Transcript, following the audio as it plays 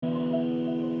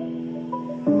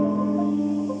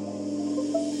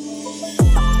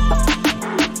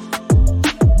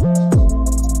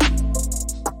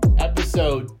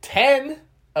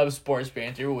of Sports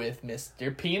Banter with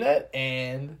Mr. Peanut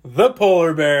and the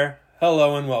Polar Bear.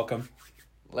 Hello and welcome.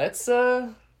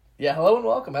 hello and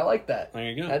welcome. I like that. There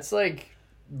you go. That's like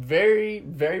very,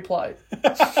 very polite. I'm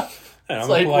like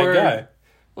a polite we're guy.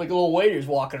 like little waiters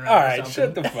walking around. All or right, something.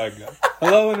 shut the fuck up.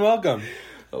 Hello and welcome.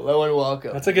 Hello and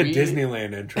welcome. That's like a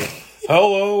Disneyland intro.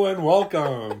 Hello and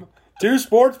welcome to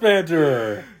Sports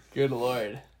Banter. Good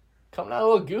Lord. Coming out a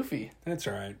little goofy, That's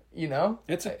all right. you know?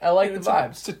 It's I like the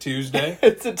vibes. It's a Tuesday.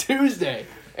 It's a Tuesday.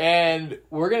 And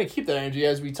we're going to keep that energy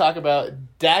as we talk about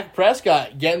Dak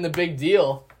Prescott getting the big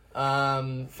deal.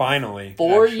 Finally.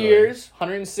 4 actually. years,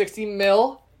 160 mil,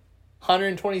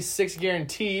 126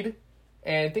 guaranteed,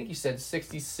 and I think you said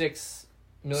 66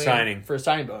 million Signing. for a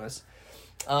signing bonus.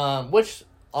 Which,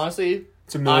 honestly...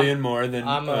 It's $1 million more than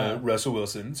I'm Russell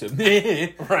Wilson. So.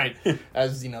 Right.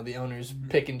 As, the owners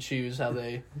pick and choose how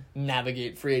they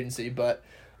navigate free agency. But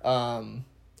I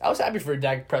was happy for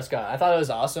Dak Prescott. I thought it was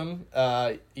awesome.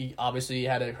 He obviously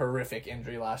had a horrific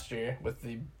injury last year with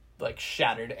the,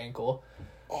 shattered ankle.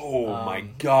 Oh, my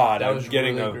God. That I'm was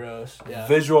getting really a gross. Yeah.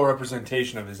 visual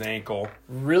representation of his ankle.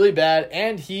 Really bad.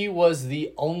 And he was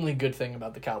the only good thing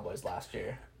about the Cowboys last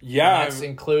year. Yeah. And that's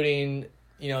including...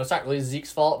 it's not really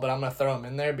Zeke's fault, but I'm going to throw him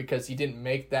in there because he didn't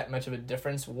make that much of a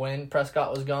difference when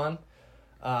Prescott was gone.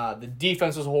 The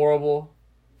defense was horrible.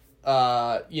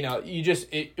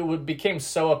 It became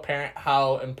so apparent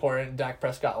how important Dak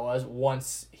Prescott was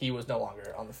once he was no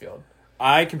longer on the field.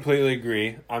 I completely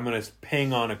agree. I'm going to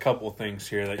ping on a couple things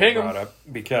here that Ping you 'em. brought up.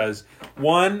 Because,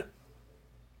 one,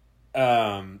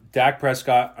 Dak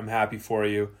Prescott, I'm happy for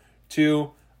you.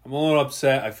 Two, I'm a little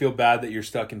upset. I feel bad that you're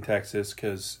stuck in Texas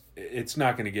because it's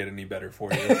not going to get any better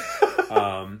for you.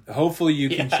 Hopefully you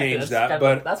can change that.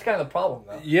 But that's kind of the problem,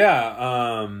 though.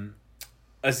 yeah,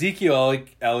 Ezekiel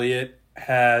Elliott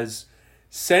has,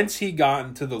 since he got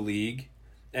into the league,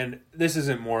 and this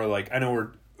isn't more like, I know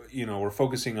we're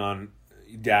focusing on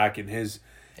Dak and his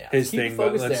Keep thing, the but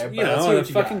focus let's, there, but let's see what it's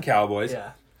you fucking got. Cowboys.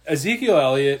 Yeah. Ezekiel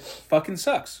Elliott fucking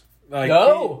sucks.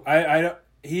 No!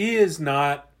 He is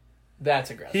not.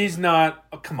 That's aggressive. He's not.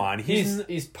 Oh, come on,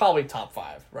 He's probably top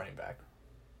 5 running back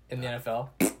in the NFL.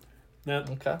 no.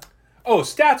 Okay. Oh,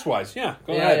 stats wise, yeah.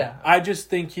 Go ahead. Yeah. I just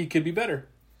think he could be better,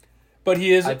 but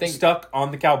he is stuck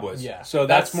on the Cowboys. Yeah. So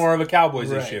that's more of a Cowboys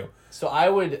Right. issue. So I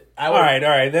would. All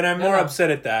right. Then I'm more no. upset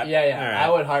at that. Yeah. All right. I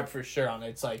would harp for sure on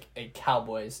it's like a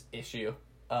Cowboys issue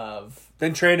of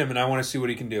Then trade him, and I want to see what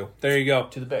he can do. There you go.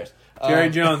 to the Bears. Jerry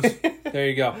Jones. There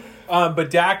you go.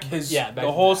 But Dak has back the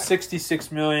to whole Dak.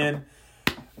 $66 million.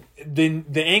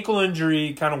 The ankle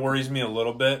injury kind of worries me a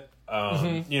little bit.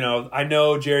 I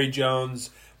know Jerry Jones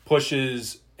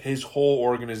pushes his whole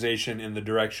organization in the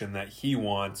direction that he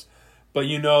wants, but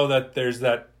that there's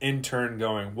that intern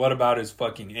going, what about his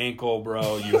fucking ankle,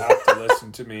 bro? You have to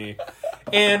listen to me.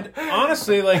 And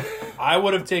honestly, I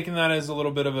would have taken that as a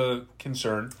little bit of a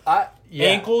concern.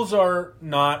 Ankles are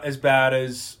not as bad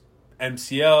as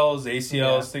MCLs,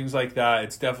 ACLs, things like that.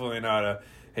 It's definitely not a,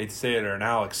 hate to say it, or an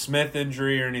Alex Smith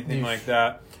injury or anything like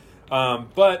that.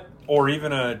 Or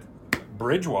even a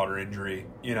Bridgewater injury,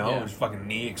 his fucking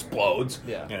knee explodes.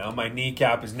 Yeah. My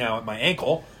kneecap is now at my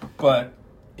ankle, but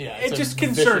it's just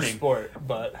vicious concerning. sport,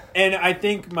 but And I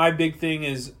think my big thing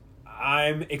is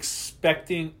I'm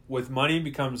expecting, with money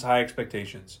becomes high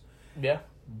expectations. yeah.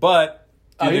 But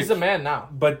He's the man now.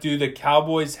 But do the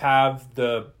Cowboys have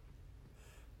the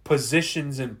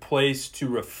positions in place to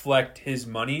reflect his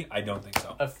money? I don't think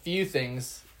so. A few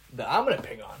things that I'm gonna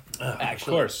ping on.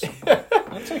 Actually, Of course.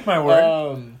 I'll take my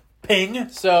word. Ping.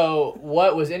 So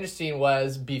what was interesting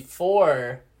was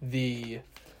before the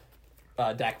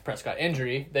Dak Prescott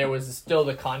injury, there was still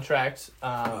the contract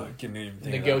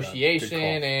negotiation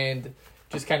and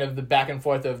just kind of the back and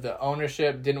forth of the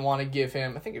ownership didn't want to give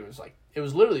him. I think it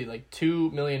was literally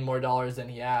 $2 million more than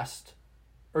he asked,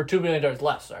 or $2 million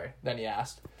less, than he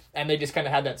asked. And they just kind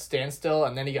of had that standstill,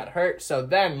 and then he got hurt. So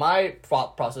then my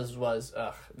thought process was,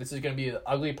 this is going to be the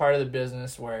ugly part of the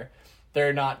business where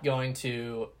they're not going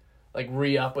to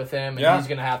re-up with him, and he's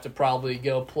going to have to probably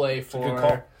go play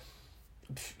for,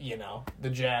 the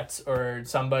Jets or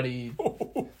somebody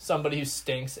who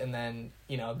stinks, and then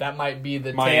that might be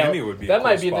the Miami tail. would be that a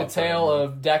might cool be the spot for tail him.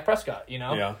 of Dak Prescott.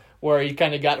 Where he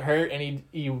kind of got hurt and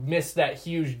he missed that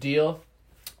huge deal.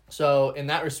 So in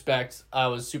that respect, I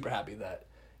was super happy that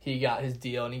he got his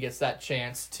deal and he gets that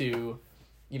chance to,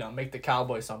 make the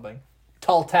Cowboys something.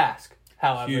 Tall task,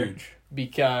 however. Huge.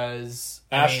 Because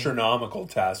astronomical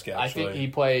task, actually. I think he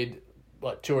played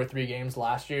 2 or 3 games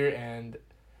last year, and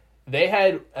they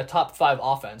had a top 5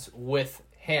 offense with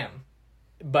him,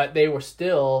 but they were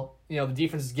still, the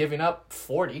defense is giving up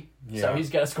 40, so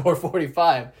he's got to score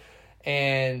 45.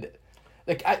 And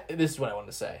this is what I wanted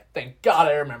to say. Thank God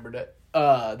I remembered it.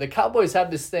 The Cowboys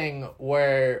have this thing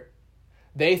where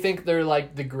they think they're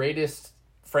like the greatest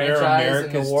franchise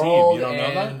in the world. Team. You don't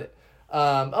know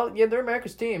that? They're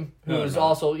America's team, who's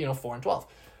also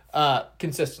 4-12,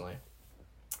 consistently.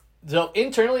 So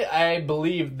internally, I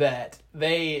believe that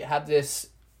they have this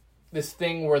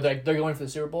thing where they're going for the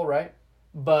Super Bowl, right?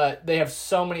 But they have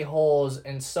so many holes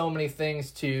and so many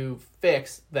things to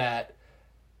fix that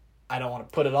I don't want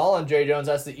to put it all on Jerry Jones.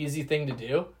 That's the easy thing to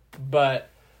do, but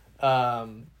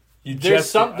there's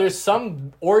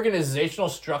some organizational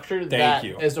structure that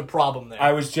is a problem there.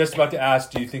 I was just about to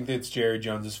ask, do you think that it's Jerry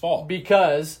Jones' fault?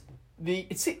 Because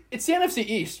it's the NFC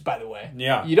East, by the way.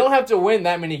 Yeah. You don't have to win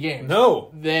that many games.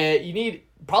 No. You need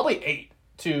probably 8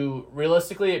 to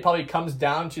realistically. It probably comes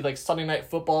down to like Sunday Night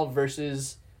Football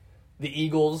versus the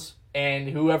Eagles, and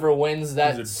whoever wins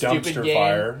that stupid game,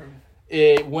 fire.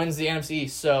 It wins the NFC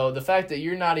East. So the fact that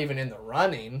you're not even in the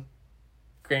running,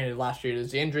 granted last year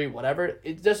there's the injury, whatever,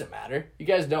 it doesn't matter. You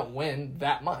guys don't win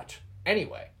that much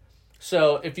anyway.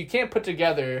 So if you can't put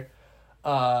together,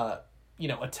 a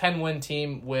 10-win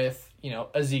team with,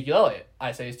 Ezekiel Elliott,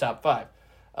 I say he's top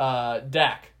 5.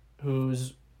 Dak,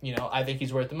 who's, I think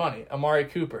he's worth the money. Amari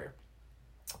Cooper.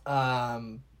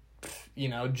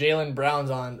 Jaylen Brown's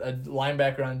on a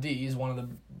linebacker on D. He's one of the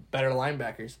better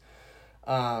linebackers.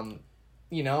 I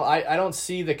don't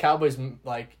see the Cowboys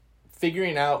like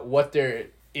figuring out what their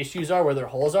issues are, where their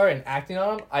holes are, and acting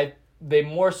on them. They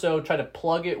more so try to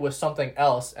plug it with something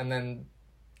else, and then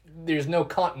there's no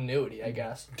continuity, I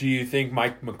guess. Do you think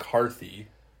Mike McCarthy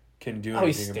can do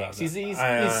anything about that? He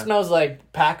smells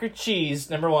like Packer cheese,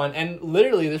 number one, and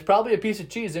literally there's probably a piece of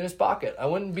cheese in his pocket. I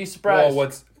wouldn't be surprised.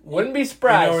 Well, wouldn't be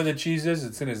surprised. You know where the cheese is?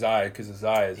 It's in his eye, because his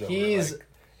eye is over.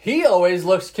 He always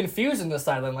looks confused in the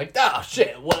sideline, like, oh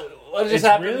shit, what just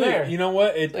happened there? You know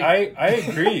what? I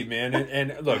agree, man.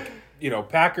 And look,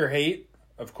 Packer hate,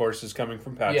 of course, is coming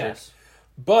from Patrick. Yes.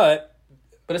 But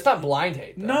it's not blind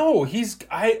hate, though. No,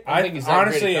 I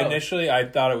honestly, initially, I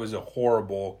thought it was a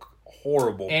horrible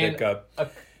pickup.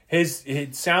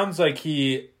 It sounds like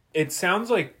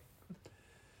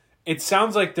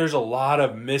there's a lot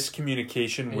of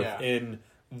miscommunication within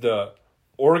the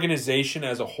organization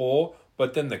as a whole,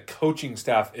 but then the coaching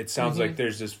staff, it sounds like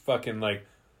there's this fucking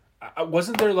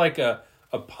wasn't there like a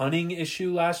punting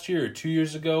issue last year or 2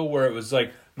 years ago where it was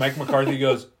like Mike McCarthy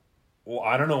goes, well,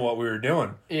 I don't know what we were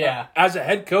doing. Yeah. As a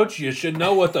head coach, you should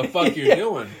know what the fuck you're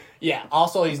doing. Yeah.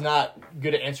 Also, he's not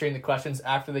good at answering the questions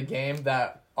after the game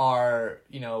that are,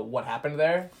 what happened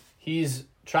there. He's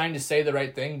trying to say the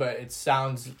right thing, but it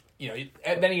sounds, and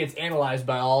then he gets analyzed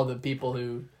by all the people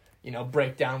who,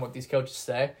 break down what these coaches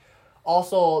say.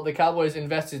 Also, the Cowboys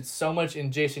invested so much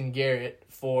in Jason Garrett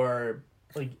for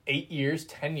 8 years,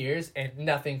 10 years, and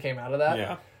nothing came out of that.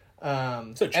 Yeah.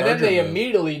 And then they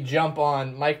immediately jump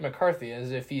on Mike McCarthy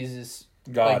as if he's this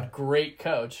great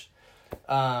coach.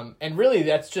 And really,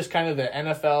 that's just kind of the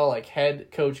NFL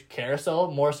head coach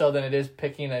carousel, more so than it is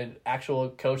picking an actual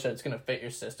coach that's going to fit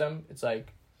your system. It's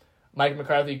like Mike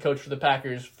McCarthy coached for the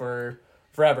Packers for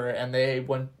forever, and they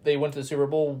went to the Super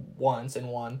Bowl once and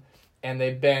won, and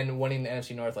they've been winning the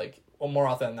NFC North more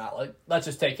often than not. Let's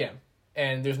just take him,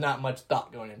 and there's not much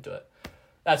thought going into it.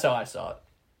 That's how I saw it.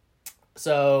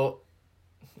 So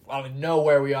I don't even know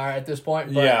where we are at this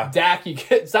point, but Dak,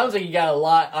 sounds like you got a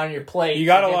lot on your plate. You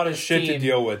got a lot of shit to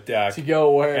deal with, Dak. To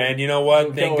go where, and you know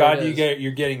what? Thank God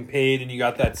you're getting paid, and you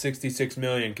got that $66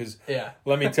 million. Because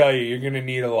let me tell you, you're gonna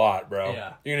need a lot, bro.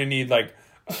 Yeah. You're gonna need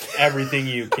everything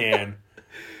you can.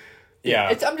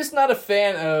 Yeah, I'm just not a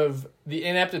fan of the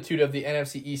ineptitude of the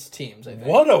NFC East teams. I think.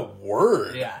 What a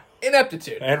word! Yeah,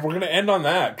 ineptitude. And we're gonna end on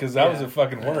that because that was a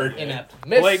fucking word. Inept.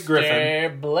 Blake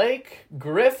Griffin. Blake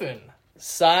Griffin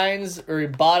signs or he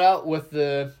bought out with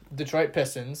the Detroit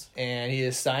Pistons, and he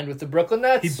is signed with the Brooklyn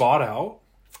Nets. He bought out?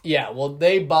 Yeah, well,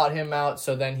 they bought him out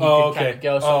so then he could kind of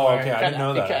go somewhere. Oh, okay. I didn't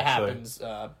know that. It happens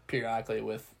periodically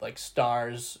with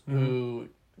stars who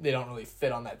they don't really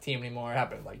fit on that team anymore. It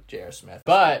happened with J.R. Smith.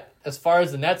 But as far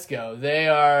as the Nets go, they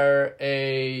are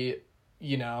a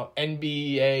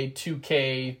NBA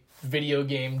 2K video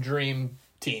game dream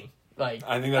team. I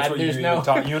think that's what you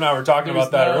and I were talking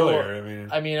about that earlier.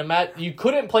 I mean, you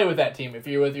couldn't play with that team if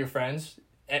you were with your friends.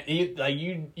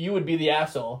 You would be the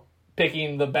asshole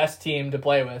picking the best team to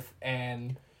play with,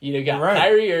 and you got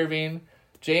Kyrie Irving,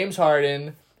 James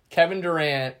Harden, Kevin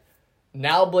Durant,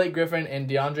 now Blake Griffin and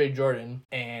DeAndre Jordan,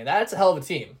 and that's a hell of a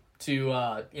team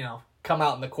to come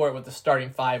out in the court with the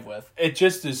starting 5 with. It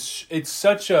just is. It's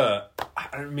such a.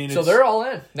 So they're all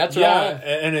in. That's right.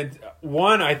 And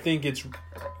I think it's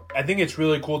I think it's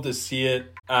really cool to see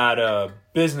it at a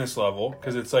business level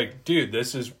because it's like, dude,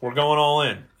 we're going all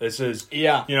in. This is,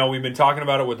 we've been talking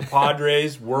about it with the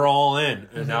Padres. We're all in.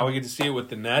 And now we get to see it with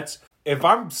the Nets. If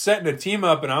I'm setting a team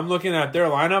up and I'm looking at their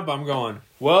lineup, I'm going,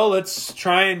 well, let's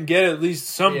try and get at least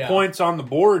some points on the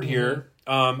board here.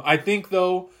 I think,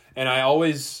 though, and I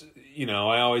always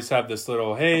have this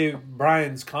little, hey,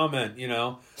 Brian's comment,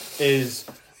 is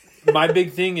my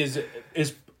big thing is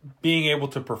being able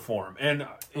to perform. And,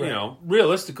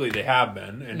 realistically, they have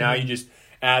been. And now you just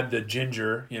add the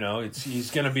ginger, he's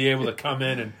going to be able to come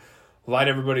in and light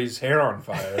everybody's hair on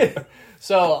fire.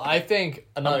 So I think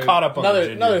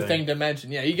another thing to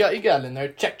mention. Yeah, you got it in there.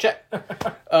 Check.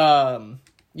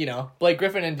 Blake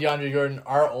Griffin and DeAndre Jordan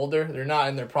are older. They're not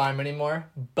in their prime anymore.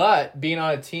 But being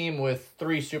on a team with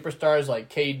 3 superstars like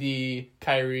KD,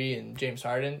 Kyrie, and James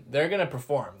Harden, they're gonna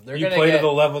perform. They're gonna play to the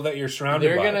level that you're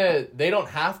surrounded by. They don't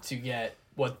have to get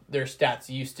what their stats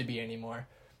used to be anymore.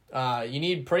 You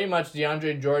need pretty much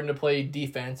DeAndre Jordan to play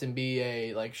defense and be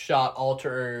a shot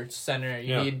alterer center.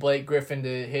 You need Blake Griffin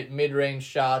to hit mid-range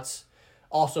shots,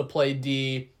 also play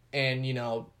D, and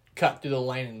cut through the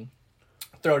lane and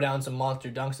throw down some monster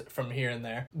dunks from here and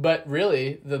there. But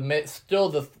really, the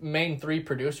main 3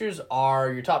 producers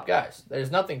are your top guys.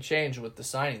 There's nothing changed with the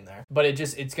signing there, but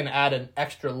it's going to add an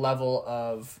extra level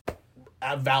of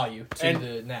value to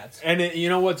the Nets.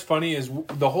 And what's funny is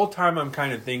the whole time I'm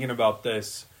kind of thinking about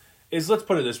this. Let's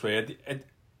put it this way: at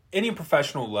any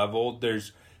professional level,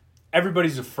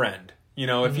 everybody's a friend.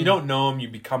 If you don't know them, you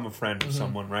become a friend of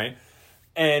someone, right?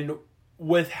 And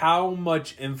with how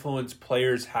much influence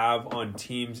players have on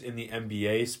teams in the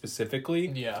NBA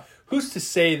specifically, who's to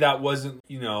say that wasn't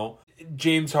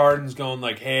James Harden's going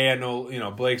like, hey, I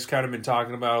know Blake's kind of been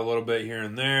talking about a little bit here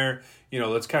and there.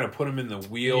 Let's kind of put him in the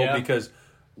wheel because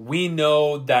we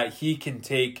know that he can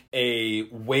take a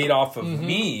weight off of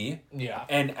me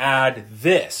and add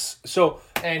this. So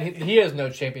and he has no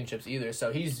championships either,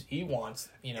 so he wants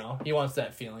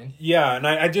that feeling. Yeah, and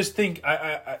I just think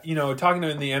I talking to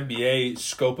in the NBA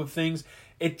scope of things,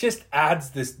 it just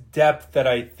adds this depth that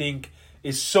I think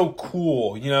is so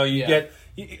cool. You get.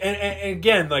 And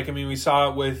again, we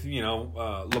saw it with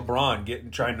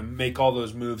LeBron trying to make all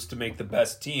those moves to make the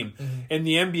best team. In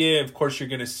the NBA, of course, you're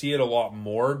going to see it a lot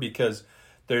more because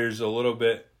there's a little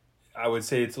bit. I would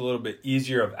say it's a little bit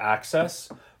easier of access.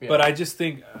 Yeah. But I just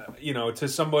think to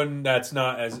someone that's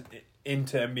not as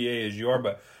into NBA as you are,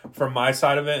 but from my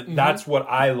side of it, that's what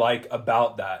I like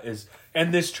about that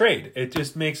and this trade. It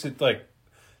just makes it like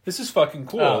this is fucking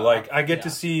cool. I get to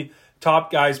see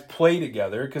top guys play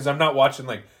together because I'm not watching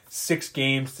 6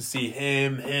 games to see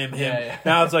him. Yeah.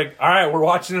 Now it's like, all right, we're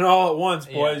watching it all at once,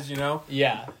 boys.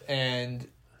 Yeah, and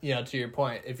to your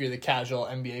point, if you're the casual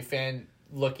NBA fan,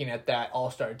 looking at that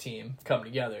all-star team come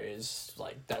together is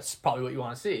that's probably what you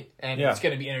want to see, and it's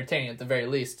going to be entertaining at the very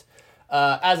least.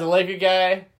 As a Laker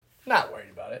guy, not worried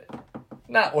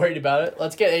about it.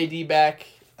 Let's get AD back.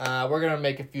 We're going to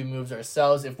make a few moves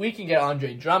ourselves. If we can get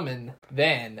Andre Drummond,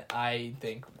 then I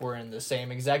think we're in the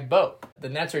same exact boat. The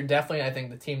Nets are definitely, I think,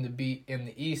 the team to beat in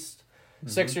the East.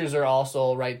 Sixers are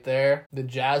also right there. The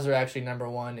Jazz are actually number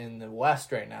 1 in the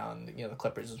West right now, and the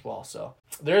Clippers as well. So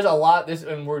there's a lot.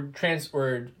 And we're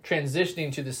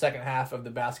transitioning to the second half of the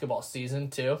basketball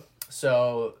season too.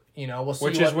 So we'll see.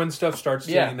 Which is when stuff starts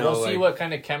to we'll see what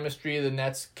kind of chemistry the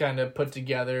Nets kind of put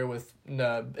together with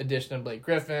the addition of Blake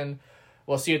Griffin.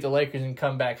 We'll see if the Lakers can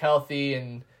come back healthy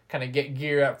and kind of get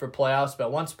gear up for playoffs.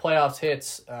 But once playoffs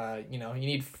hits, you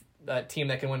need that team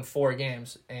that can win 4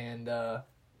 games. And,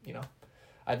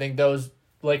 I think those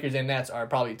Lakers and Nets are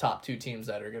probably top 2 teams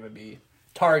that are going to be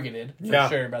targeted for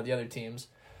sure by the other teams.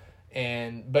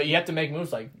 But you have to make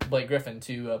moves like Blake Griffin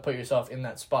to put yourself in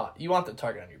that spot. You want the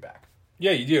target on your back.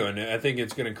 Yeah, you do. And I think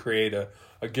it's going to create a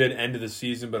good end of the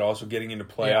season, but also getting into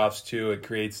playoffs too. It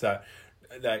creates that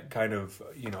kind of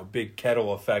big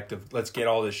kettle effect of let's get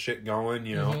all this shit going,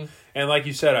 and like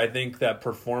you said, I think that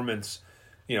performance,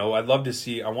 I'd love to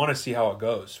see. I want to see how it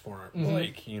goes for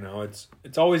Blake.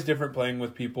 It's always different playing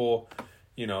with people.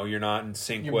 You're not in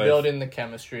sync. You're building the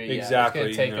chemistry. Exactly.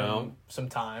 It's gonna take them some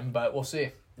time, but we'll see.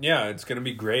 Yeah, it's gonna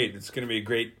be great. It's gonna be a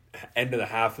great end of the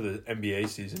half of the NBA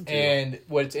season too. And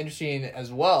what's interesting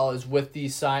as well is with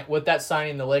that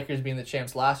signing, the Lakers being the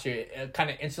champs last year, it kind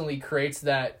of instantly creates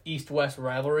that East-West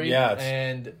rivalry. Yeah,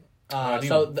 and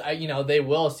they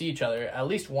will see each other at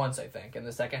least once, I think, in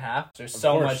the second half. There's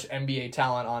so much NBA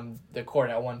talent on the court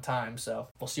at one time, so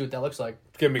we'll see what that looks like.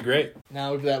 It's gonna be great.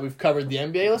 Now that we've covered the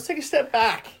NBA, let's take a step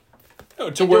back.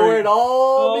 To where it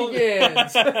all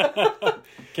begins.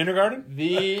 Kindergarten?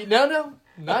 No,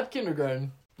 not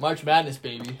kindergarten. March Madness,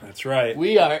 baby. That's right.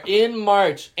 We are in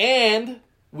March, and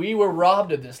we were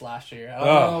robbed of this last year. I don't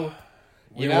know.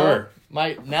 We were.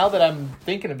 Now that I'm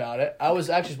thinking about it, I was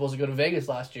actually supposed to go to Vegas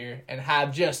last year and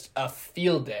have just a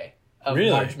field day of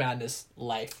March Madness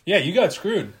life. Yeah, you got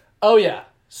screwed. Oh, yeah.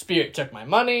 Spirit took my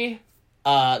money.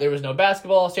 There was no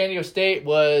basketball. San Diego State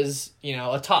was,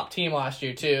 a top team last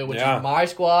year, too, which is my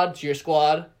squad, it's your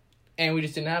squad, and we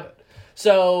just didn't have it.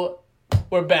 So,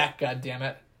 we're back,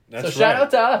 goddammit. So, shout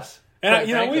out to us.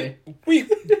 And,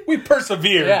 we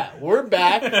persevered. Yeah, we're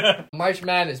back. March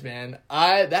Madness, man.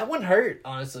 That one hurt,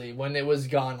 honestly, when it was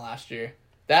gone last year.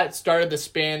 That started the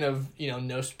span of,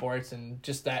 no sports and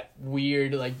just that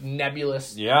weird,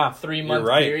 nebulous 3-month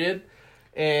period.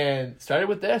 And started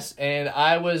with this. And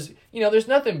I was, there's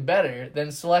nothing better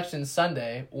than Selection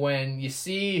Sunday when you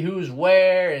see who's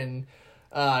where and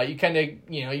you kind of,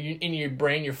 in your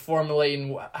brain, you're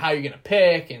formulating how you're going to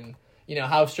pick and,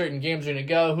 how certain games are going to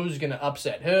go, who's going to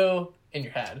upset who in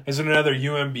your head. Is it another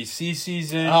UMBC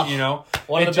season?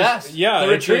 One of the best. Yeah.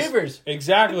 The Retrievers.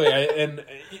 Exactly. And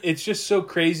it's just so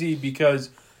crazy because,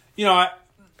 I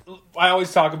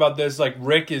always talk about this,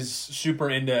 Rick is super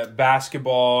into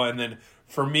basketball, and then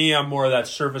for me, I'm more of that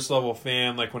surface level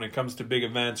fan. Like when it comes to big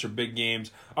events or big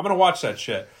games, I'm going to watch that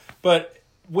shit. But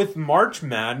with March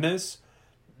Madness,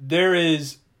 there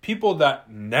is people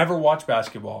that never watch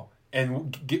basketball.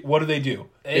 And what do?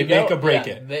 They make a break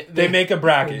it. They make a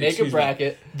bracket. Make a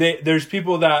bracket. There's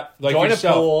people that join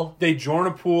yourself, a pool. They join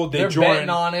a pool. They're betting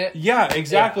on it. Yeah,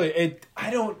 exactly. Yeah. I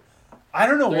don't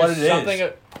know what it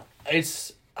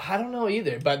is. I don't know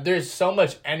either. But there's so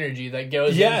much energy that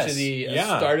goes into the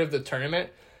start of the tournament.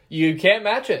 You can't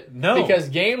match it. No, because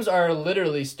games are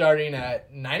literally starting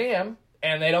at 9 a.m.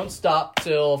 and they don't stop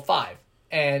till 5.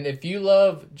 And if you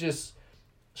love just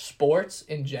sports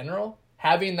in general,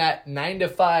 having that 9 to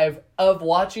 5 of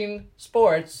watching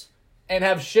sports and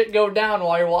have shit go down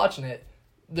while you're watching it,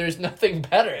 there's nothing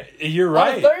better. You're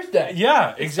right. On a Thursday.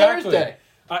 Yeah, exactly. Thursday.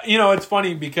 It's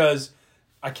funny because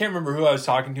I can't remember who I was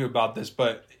talking to about this,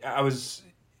 but I was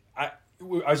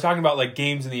talking about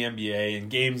games in the NBA and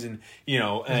games in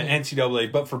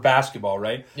NCAA, but for basketball,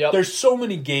 right? Yep. There's so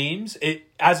many games.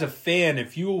 As a fan,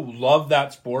 if you love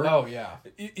that sport,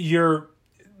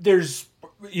 there's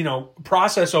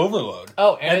process overload.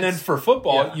 Oh, and then for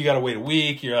football, you got to wait a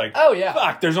week. You're like,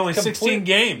 fuck, there's only 16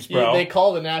 games, bro. They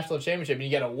call the national championship, and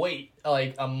you got to wait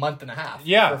a month and a half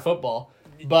for football.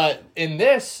 But in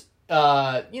this,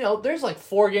 there's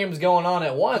 4 games going on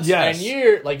at once. Yes. And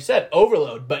you're, like you said,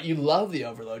 overload, but you love the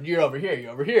overload. You're over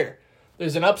here.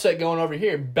 There's an upset going over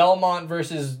here. Belmont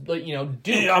versus, Duke.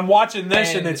 I'm watching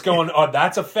this, and it's going,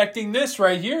 that's affecting this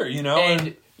right here,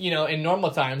 And in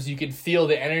normal times, you could feel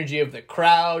the energy of the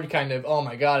crowd, kind of, oh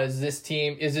my God, is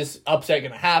this upset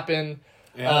going to happen?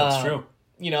 Yeah, that's true.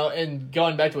 And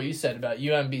going back to what you said about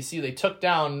UMBC, they took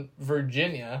down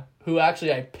Virginia, who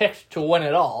actually I picked to win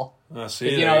it all. That's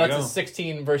a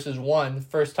 16 versus 1.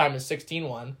 First time is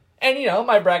 16-1. And,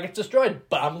 my bracket's destroyed,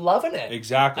 but I'm loving it.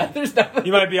 Exactly. There's nothing.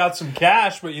 You might be out some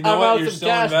cash, but you know what? You're still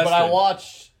invested. But I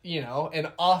watched, an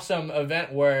awesome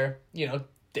event where,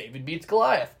 David beats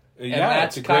Goliath. And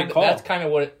that's a great call. That's kind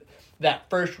of what that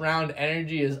first round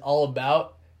energy is all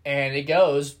about. And it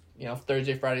goes,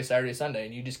 Thursday, Friday, Saturday, Sunday.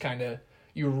 And you just kind of,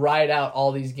 you ride out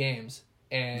all these games.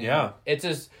 And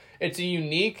it's a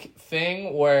unique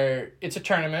thing where it's a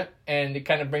tournament. And it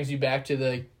kind of brings you back to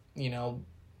the,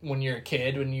 when you're a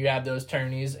kid, when you have those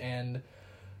tourneys. And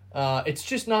it's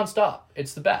just nonstop.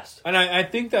 It's the best. And I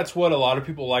think that's what a lot of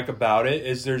people like about it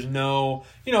is there's no,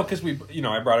 because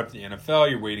I brought up the NFL,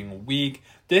 you're waiting a week.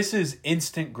 This is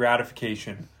instant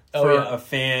gratification for a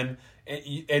fan.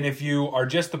 And if you are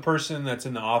just the person that's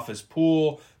in the office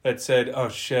pool that said, oh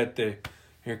shit,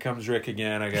 here comes Rick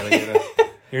again. I got to get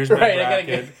here's my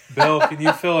bracket. Bill, can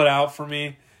you fill it out for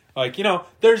me?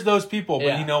 There's those people.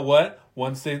 But you know what?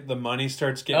 Once the money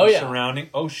starts getting surrounding,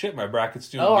 oh shit, my bracket's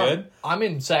doing good. I'm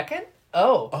in second?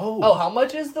 Oh, how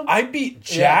much is the... I beat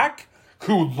Jack,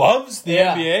 who loves the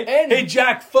NBA. And hey,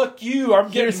 Jack, fuck you.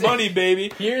 I'm getting money,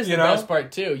 baby. Here's the best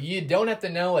part, too. You don't have to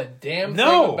know a damn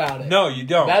thing about it. No, you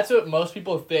don't. That's what most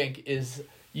people think is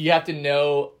you have to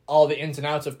know all the ins and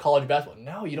outs of college basketball.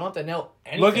 No, you don't have to know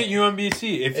anything. Look at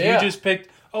UMBC. If you just picked...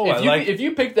 If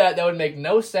you picked that would make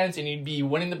no sense, and you'd be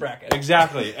winning the bracket.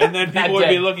 Exactly. And then people would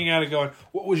be looking at it going,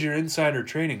 what was your insider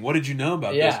trading? What did you know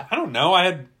about this? I don't know. I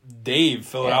had Dave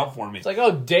fill it out for me. It's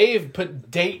like, Dave put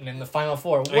Dayton in the Final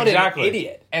Four. What an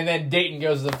idiot. And then Dayton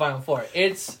goes to the Final Four.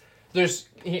 And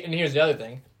here's the other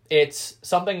thing. It's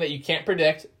something that you can't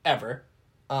predict ever.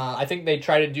 I think they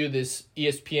try to do this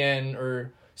ESPN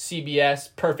or CBS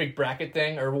perfect bracket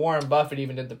thing, or Warren Buffett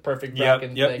even did the perfect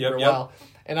bracket thing for a while.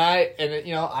 And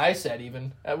I said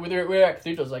even we were at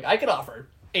Cathedrals, like I could offer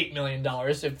 $8 million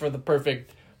for the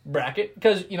perfect bracket,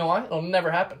 because you know what, it'll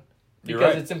never happen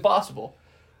because it's impossible.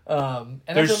 And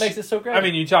that's what makes it so great. I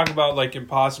mean, you talk about like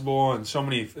impossible and so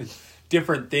many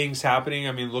different things happening.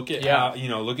 I mean, look at how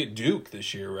look at Duke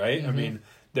this year, right? Mm-hmm. I mean,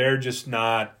 they're just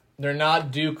not. They're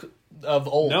not Duke of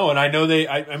old. No, and I know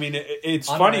I mean, it's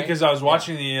funny because I was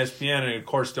watching the ESPN, and of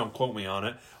course, don't quote me on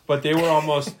it, but they were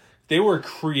almost they were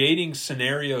creating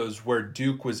scenarios where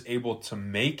Duke was able to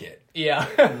make it. Yeah.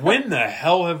 When the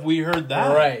hell have we heard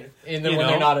that? Right. And then when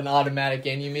they're not an automatic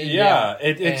in, you mean? Yeah.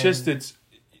 It's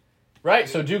right.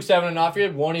 So Duke's having an off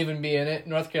year, won't even be in it.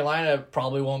 North Carolina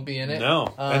probably won't be in it.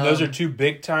 No. And those are two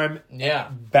big time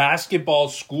basketball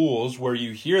schools where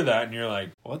you hear that and you're like,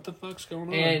 what the fuck's going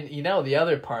on? And the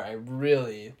other part I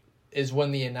really is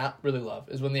when the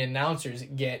announcers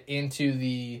get into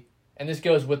the, and this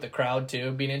goes with the crowd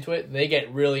too, being into it, they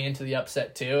get really into the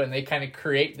upset too, and they kind of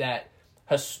create that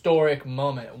historic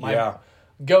moment. My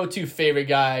go-to favorite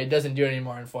guy doesn't do it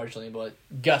anymore, unfortunately, but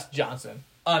Gus Johnson.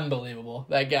 Unbelievable.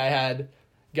 That guy had...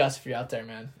 Gus, if you're out there,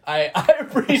 man. I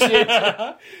appreciate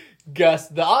it. Gus.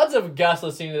 The odds of Gus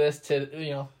listening to this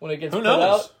when it gets put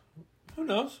out... Who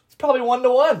knows? It's probably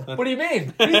 1-1. What do you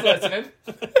mean? He's listening.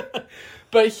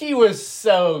 But he was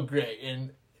so great.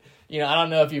 And, I don't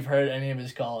know if you've heard any of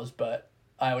his calls, but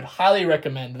I would highly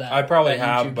recommend that. I probably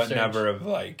have, but never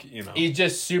have, He's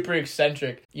just super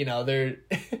eccentric. They're...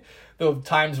 the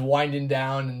time's winding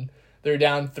down, and they're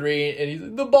down 3, and he's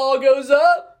like, the ball goes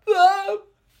up.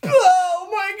 Oh,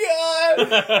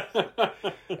 my God.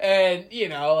 And,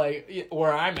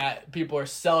 where I'm at, people are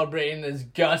celebrating as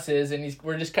Gus's, and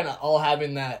we're just kind of all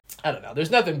having that. I don't know. There's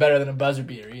nothing better than a buzzer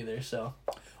beater either, so.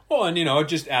 Well, and, it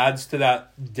just adds to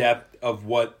that depth of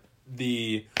what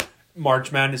the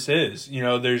March Madness is.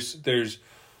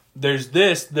 There's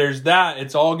this, there's that.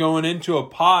 It's all going into a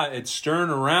pot. It's stirring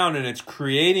around, and it's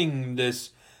creating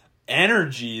this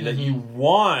energy that you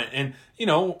want. And,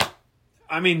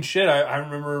 I mean, shit, I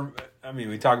remember,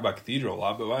 we talk about Cathedral a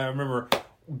lot, but I remember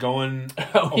going,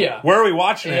 where are we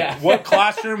watching it? What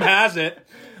classroom has it?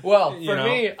 Well, for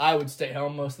me, I would stay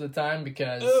home most of the time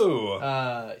because,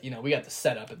 we got the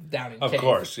setup down in Cave. Of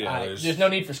course, yeah. There's no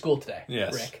need for school today,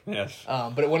 Rick. Yes.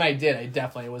 But when I did, I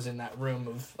definitely was in that room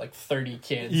of, 30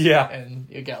 kids. Yeah. And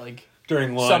you got,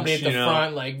 during lunch, somebody at the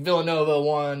front, Villanova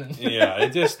won. And yeah,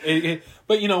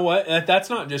 but you know what? That's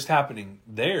not just happening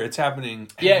there. It's happening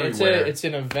everywhere. It's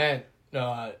an event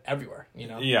everywhere,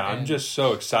 Yeah, I'm just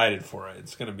so excited for it.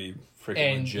 It's going to be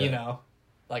freaking legit. And,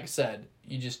 like I said,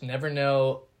 you just never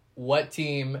know what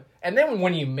team... And then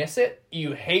when you miss it,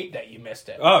 you hate that you missed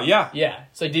it. Oh, yeah. Yeah.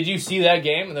 It's like, did you see that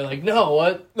game? And they're like, no,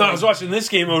 what? No, I was watching this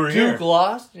game over here. Duke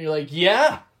lost? And you're like,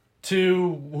 yeah,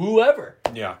 to whoever.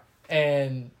 Yeah.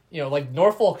 And...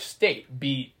 Norfolk State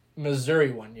beat Missouri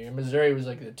one year. Missouri was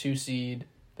the 2 seed.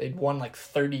 They'd won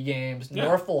 30 games. Yeah.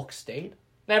 Norfolk State?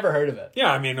 Never heard of it.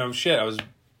 Yeah, I mean, shit. I was,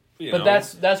 But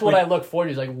that's what I look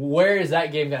forward to. Is where is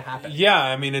that game going to happen? Yeah,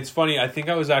 I mean, it's funny. I think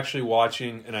I was actually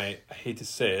watching, and I hate to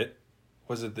say it,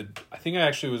 I think I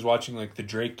actually was watching the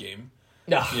Drake game.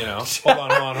 No. Hold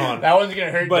on. That one's going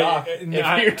to hurt Doc.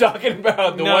 If you're talking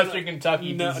about the Western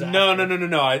Kentucky disaster.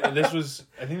 No. I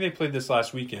think they played this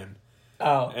last weekend.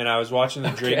 Oh. And I was watching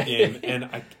the Drake game, and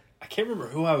I can't remember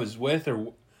who I was with,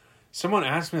 or someone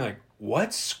asked me,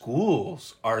 what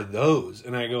schools are those?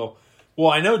 And I go,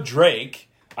 well, I know Drake.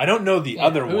 I don't know the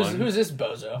other one. Who's this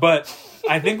bozo? But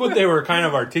I think what they were kind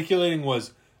of articulating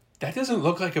was, that doesn't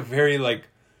look like a very,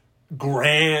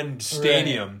 grand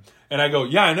stadium. Right. And I go,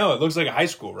 yeah, I know. It looks like a high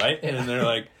school, right? Yeah. And they're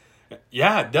like,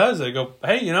 yeah, it does. I go,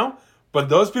 hey, but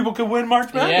those people could win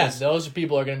March Madness. Yeah, those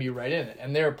people are going to be right in it.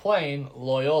 And they're playing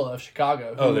Loyola of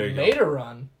Chicago, who made a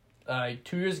run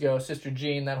 2 years ago. Sister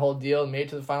Jean, that whole deal, made it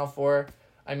to the Final Four.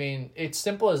 I mean, it's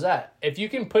simple as that. If you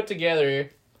can put together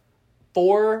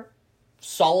 4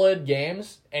 solid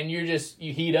games and you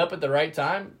heat up at the right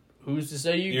time, who's to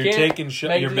say you're making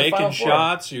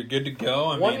shots, you're good to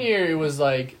go. One year it was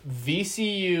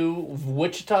VCU,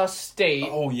 Wichita State.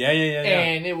 Oh, yeah.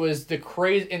 And it was the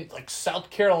crazy, in South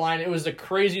Carolina, it was the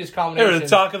craziest combination. They were the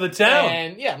talk of the town.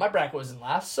 And my bracket wasn't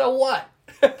last, so what?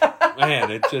 Man,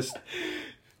 it just...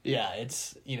 Yeah,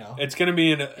 it's, It's going to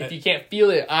be... if you can't feel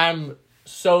it, I'm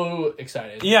so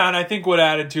excited. Yeah, and I think what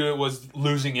added to it was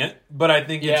losing it, but I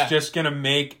think it's just going to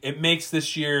makes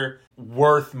this year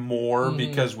worth more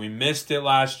because we missed it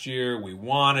last year. We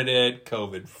wanted it.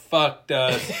 COVID fucked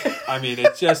us. I mean,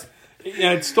 it's just,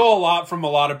 it stole a lot from a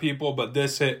lot of people, but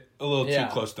this hit a little too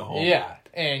close to home. Yeah.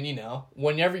 And,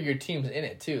 whenever your team's in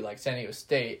it, too, like San Diego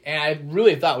State. And I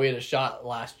really thought we had a shot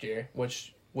last year,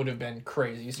 which would have been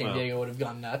crazy. San Diego would have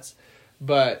gone nuts.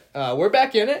 But we're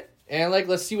back in it, and,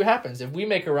 let's see what happens. If we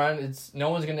make a run, no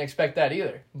one's going to expect that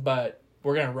either. But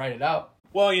we're going to write it out.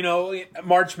 Well,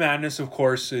 March Madness, of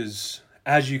course, is,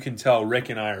 as you can tell, Rick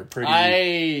and I are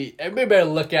pretty... Everybody better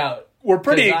look out. We're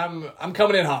pretty... I'm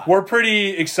coming in hot. We're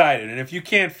pretty excited. And if you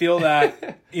can't feel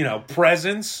that,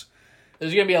 presence...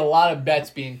 There's going to be a lot of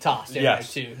bets being tossed in there,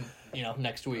 too,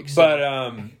 next week. So.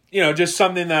 But, just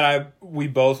something that we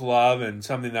both love and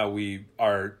something that we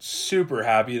are super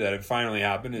happy that it finally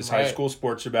happened is high school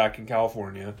sports are back in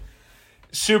California.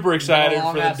 Super excited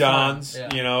for the Dons.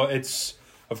 Yeah. It's,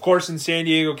 of course, in San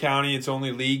Diego County, it's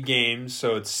only league games,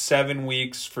 so it's 7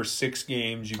 weeks for 6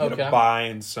 games. You get a bye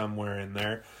in somewhere in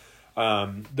there.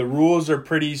 The rules are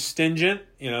pretty stingent.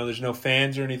 There's no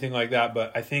fans or anything like that,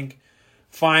 but I think...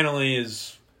 finally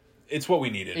it's what we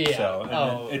needed. Yeah.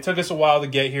 So it took us a while to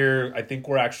get here. I think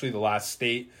we're actually the last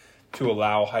state to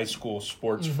allow high school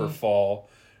sports for fall.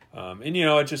 I'm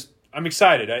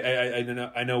excited.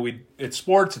 I know it's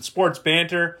sports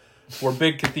banter. We're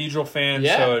big Cathedral fans,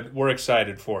 so we're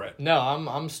excited for it. No,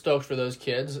 I'm stoked for those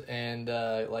kids and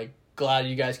glad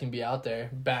you guys can be out there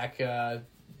back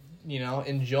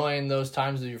enjoying those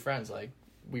times with your friends like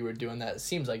we were doing that. It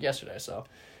seems like yesterday, so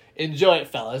enjoy it,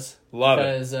 fellas. Love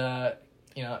it. Because,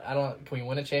 can we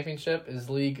win a championship? Is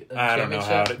league a I championship? don't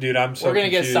know how to, dude, I'm so We're going to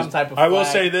get some type of flag. I will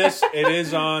say this. It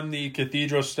is on the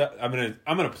Cathedral. I'm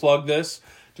gonna plug this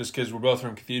just because we're both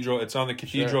from Cathedral. It's on the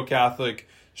Cathedral Catholic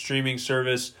streaming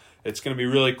service. It's going to be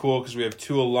really cool because we have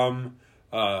 2 alum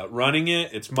running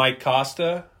it. It's Mike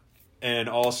Costa and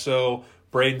also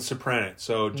Braden Sopranit.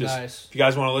 So if you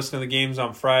guys want to listen to the games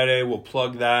on Friday, we'll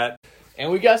plug that.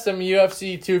 And we got some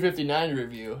UFC 259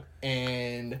 review,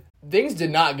 and things did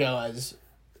not go as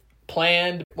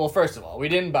planned. Well, first of all, we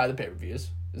didn't buy the pay-per-views.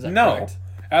 Is that correct?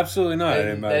 Absolutely not. I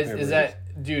didn't buy the pay-per-views. Is that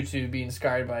due to being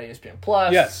scarred by ESPN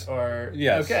Plus? Yes.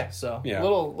 Yes. Okay, so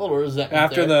little resentment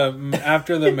after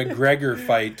the McGregor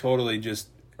fight. Totally just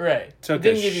took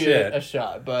didn't a give shit. You a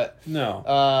shot, but no.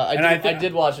 I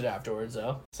did watch it afterwards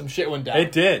though. Some shit went down.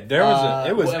 It did.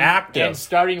 It was active. And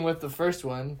starting with the first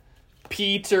one.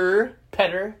 Petr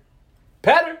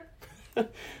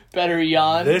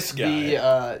Yan, this guy,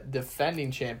 the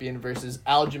defending champion versus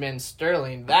Aljamain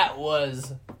Sterling. That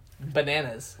was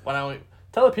bananas. Why don't we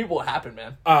tell the people what happened,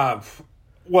 man?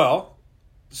 Well,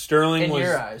 Sterling in was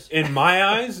your eyes. In my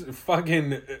eyes,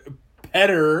 fucking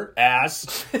Petr ass,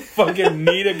 fucking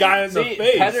need a guy in the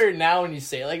face. Petr, now when you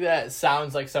say it like that, it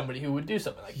sounds like somebody who would do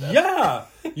something like that. Yeah,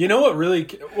 you know what? Really?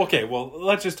 Okay, well,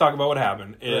 let's just talk about what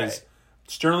happened.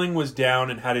 Sterling was down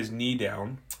and had his knee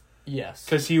down. Yes.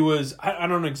 Because he was... I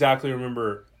don't exactly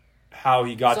remember how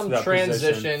he got to that position.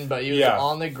 Some transition, but he was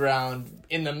on the ground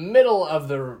in the middle of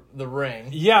the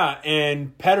ring. Yeah,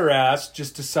 and Petr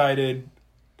just decided,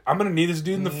 I'm going to knee this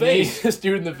dude in the face. This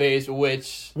dude in the face,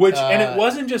 which... and it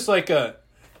wasn't just like a,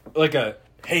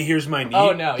 hey, here's my knee.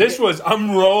 Oh, no. This was,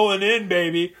 I'm rolling in,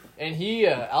 baby. And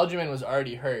Aljamain was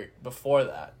already hurt before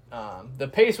that. The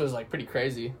pace was pretty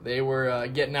crazy. They were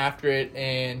getting after it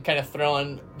and kind of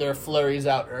throwing their flurries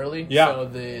out early. Yeah. So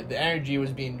the energy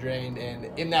was being drained,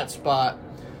 and in that spot.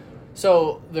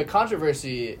 So the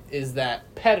controversy is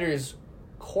that Petr's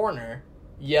corner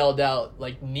yelled out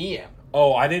knee him.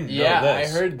 Oh, I didn't know this. Yeah, I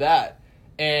heard that,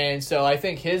 and so I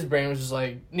think his brain was just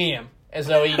knee him, as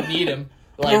though he kneed him,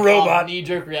 a robot knee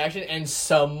jerk reaction, and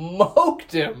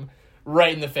smoked him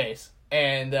right in the face,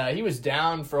 and he was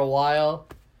down for a while.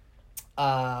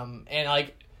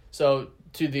 So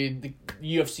to the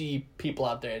UFC people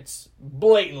out there, it's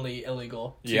blatantly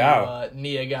illegal to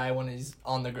knee a guy when he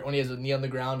has a knee on the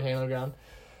ground, hand on the ground.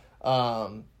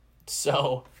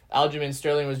 So Aljamain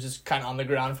Sterling was just kind of on the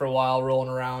ground for a while, rolling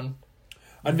around,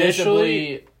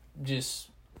 visibly just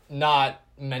not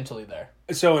mentally there.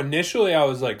 So initially I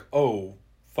was like, oh,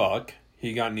 fuck,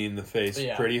 he got knee in the face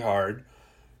pretty hard.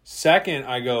 Second,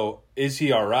 I go, is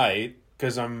he all right?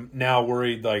 Because I'm now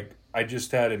worried, I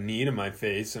just had a knee to my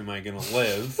face. Am I going to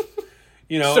live?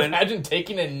 So imagine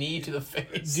taking a knee to the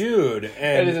face. Dude.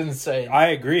 And that is insane. I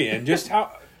agree. And just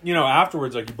how,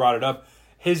 afterwards, you brought it up,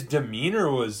 his demeanor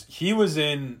was, he was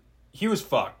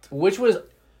fucked. Which was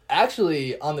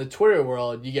actually, on the Twitter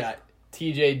world, you got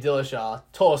TJ Dillashaw,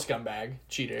 total scumbag,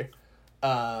 cheater.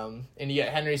 And you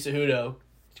got Henry Cejudo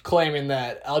claiming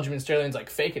that Aljamain Sterling's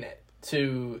faking it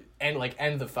to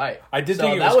end the fight. I did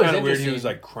think it was kind of weird. He was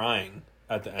crying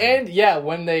at the end. And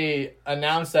when they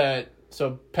announced that,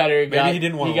 so Petr got he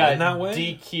didn't want to win that way?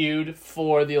 DQ'd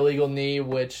for the illegal knee,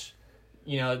 which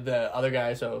the other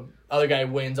guy. So other guy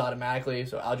wins automatically.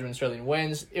 So Aljamain Sterling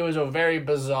wins. It was a very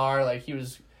bizarre. Like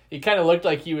he kind of looked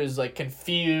like he was like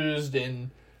confused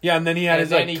and. Yeah, and then he had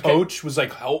his coach was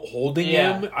like holding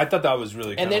him. I thought that was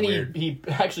really kind of weird. And then he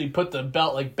actually put the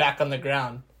belt like back on the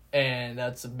ground, and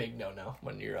that's a big no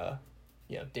when you're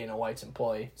Dana White's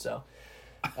employee. So,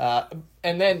 but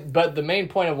the main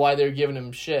point of why they're giving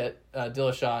him shit,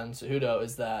 Dillashaw and Cejudo,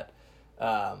 is that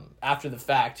after the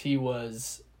fact he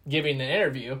was giving an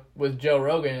interview with Joe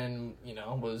Rogan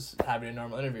and was having a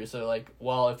normal interview. So like,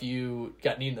 well, if you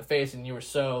got kneed in the face and you were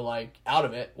so like out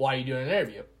of it, why are you doing an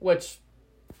interview? Which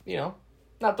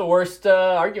not the worst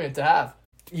argument to have.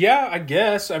 Yeah, I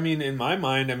guess. I mean, in my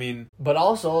mind, But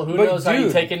also, who knows how you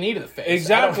take a knee to the face?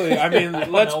 Exactly. I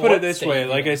mean, let's put it this way.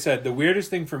 Like I said, the weirdest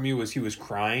thing for me was he was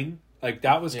crying. Like,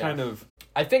 that was kind of...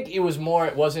 I think it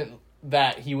wasn't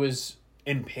that he was...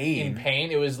 In pain.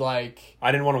 It was like...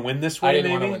 I didn't want to win this way, I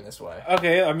didn't want to win this way.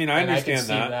 Okay, I mean, I understand I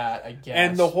can see that, I guess.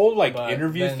 And the whole,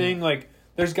 interview thing,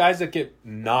 there's guys that get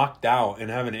knocked out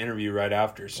and have an interview right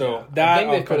after. So I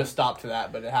think they could have stopped to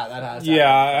that, but that has.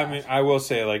 Yeah, I mean, I will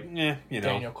say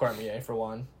Daniel Cormier for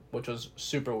one, which was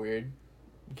super weird,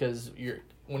 because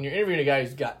when you're interviewing a guy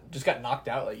who's just got knocked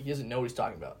out, like he doesn't know what he's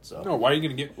talking about. So no, why are you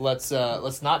gonna get? Let's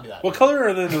not do that. What color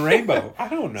are the rainbow? I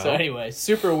don't know. So anyway,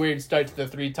 super weird start to the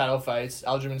 3 title fights.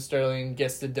 Aljamain Sterling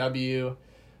gets the W.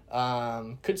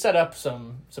 Could set up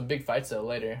some big fights though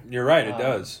later. You're right, it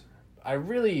does. I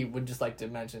really would just like to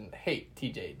mention, hey,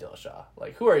 TJ Dillashaw,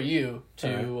 like, who are you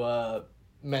to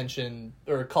mention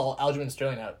or call Aljamain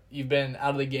Sterling out? You've been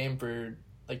out of the game for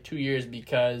like 2 years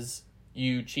because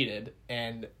you cheated,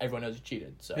 and everyone knows you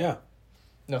cheated. So yeah,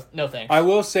 no thanks. I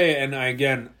will say, and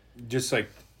again, just like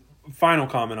final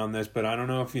comment on this, but I don't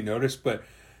know if you noticed, but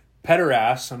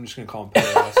Peterass, I'm just gonna call him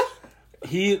Peterass.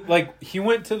 he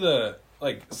went to the.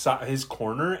 His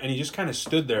corner, and he just kind of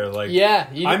stood there like,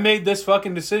 I made this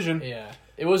fucking decision. Yeah.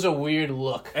 It was a weird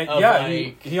look. And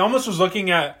he almost was looking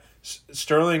at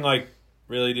Sterling like,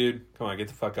 really, dude? Come on, get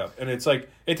the fuck up. And it's like,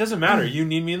 it doesn't matter. You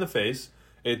need me in the face.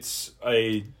 It's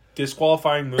a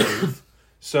disqualifying move.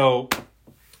 So...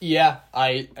 Yeah,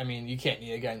 I mean, you can't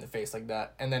knee a guy in the face like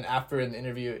that. And then after in the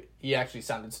interview, he actually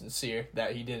sounded sincere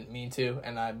that he didn't mean to.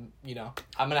 And I'm going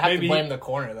to have to blame the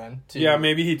corner then, too. Yeah,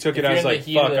 maybe he took it as like,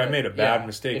 fuck, I made a bad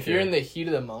mistake If you're in the heat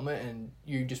of the moment and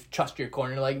you just trust your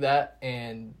corner like that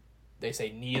and they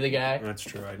say knee the guy. That's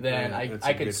true.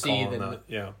 I could see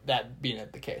that being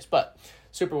the case. But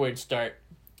super weird start.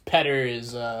 Petter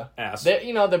is... ass.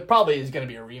 There probably is going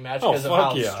to be a rematch because of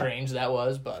how strange that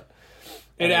was, but...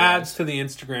 It adds to the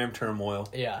Instagram turmoil.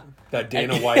 Yeah. That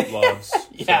Dana White loves.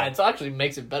 Yeah, it actually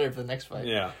makes it better for the next fight.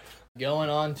 Yeah. Going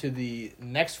on to the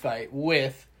next fight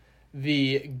with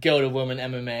the GOAT of women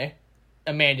MMA,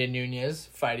 Amanda Nunes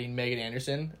fighting Megan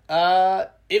Anderson.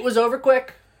 It was over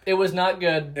quick. It was not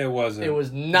good. It wasn't. It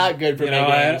was not good for Megan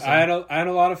Anderson. I had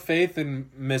a lot of faith in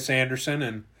Miss Anderson,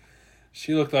 and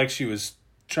she looked like she was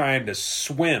trying to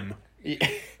swim.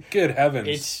 Good heavens.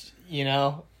 It's,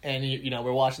 and,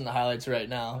 we're watching the highlights right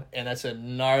now, and that's a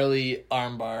gnarly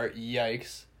armbar.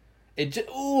 Yikes. It just...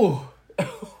 Ooh.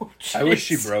 I wish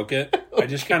she broke it. I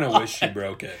just kind of wish she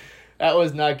broke it. That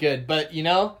was not good. But,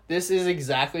 this is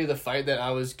exactly the fight that I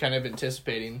was kind of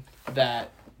anticipating. That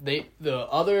the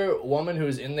other woman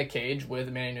who's in the cage with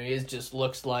Amanda Nunes just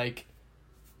looks like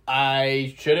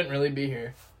I shouldn't really be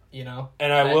here,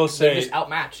 And I will say... They're just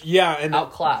outmatched. Yeah. And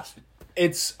outclassed.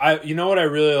 What I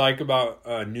really like about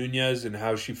Nunes and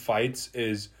how she fights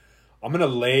is I'm going to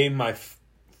lay my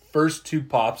first 2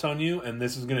 pops on you, and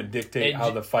this is going to dictate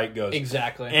how the fight goes.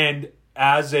 Exactly. And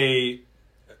as a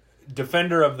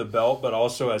defender of the belt, but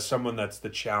also as someone that's the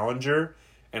challenger,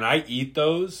 and I eat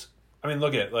those. I mean,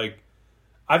 look at,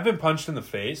 I've been punched in the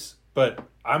face, but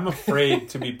I'm afraid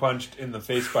to be punched in the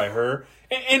face by her.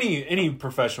 Any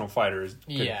professional fighter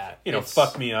could,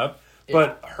 fuck me up.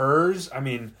 But hers, I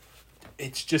mean...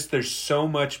 It's just there's so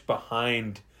much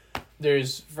behind.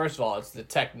 First of all, it's the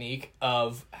technique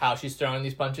of how she's throwing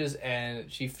these punches,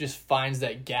 and she just finds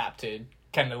that gap to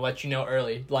kind of let you know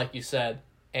early, like you said.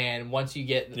 And once you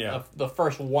get the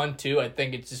first 1-2, I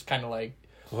think it's just kind of like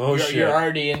you're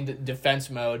already in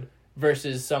defense mode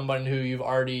versus someone who you've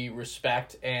already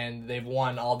respect, and they've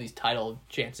won all these title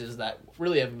chances that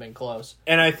really haven't been close.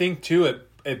 And I think too,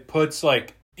 it puts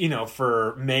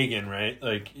for Megan, right?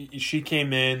 She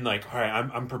came in all right,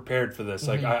 I'm prepared for this.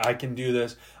 I can do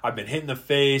this. I've been hit in the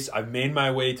face. I've made my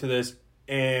way to this.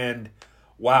 And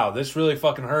wow, this really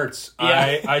fucking hurts.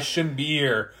 Yeah. I shouldn't be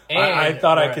here. I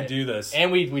thought I could do this.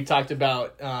 And we talked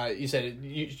about, you said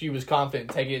she was confident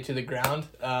taking it to the ground.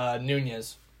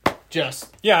 Nunes.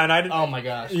 just and I didn't. Oh my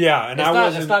gosh. Yeah, and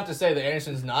it's not to say that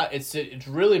Anderson's not. It's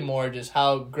really more just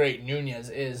how great Nunes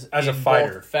is as a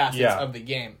fighter, both facets of the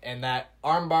game, and that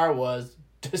armbar was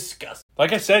disgusting.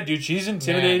 Like I said, dude, she's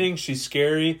intimidating. Man. She's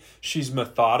scary. She's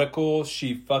methodical.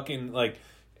 She fucking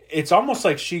it's almost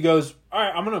like she goes, all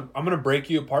right, I'm gonna break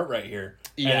you apart right here.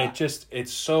 Yeah, and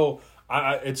it's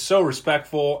so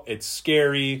respectful. It's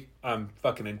scary. I'm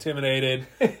fucking intimidated,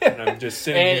 and I'm just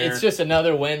sitting and here. It's just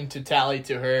another win to tally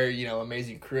to her,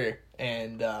 amazing career.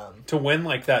 And to win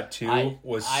like that too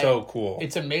was so cool.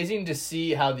 It's amazing to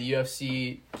see how the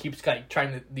UFC keeps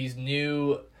trying these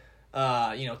new,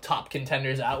 top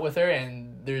contenders out with her,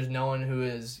 and there's no one who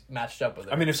is matched up with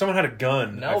her. I mean, if someone had a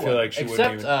gun, I feel like she wouldn't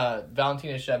even. Except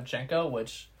Valentina Shevchenko,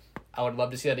 which I would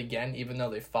love to see that again, even though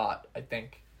they fought, I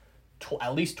think,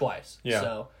 at least twice. Yeah.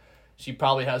 So she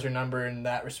probably has her number in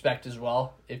that respect as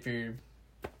well.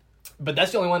 But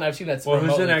that's the only one I've seen that's remotely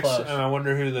who's the next? close. I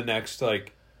wonder who the next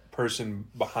person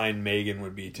behind Megan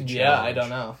would be to challenge. Yeah, I don't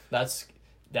know. That's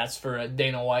for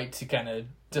Dana White to kind of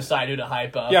decide who to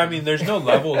hype up. Yeah, I mean, there's no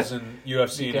levels in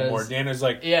UFC anymore. Dana's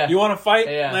like, you want to fight?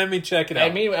 Yeah. Let me check it out.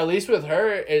 I mean, at least with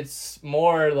her, it's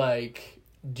more like,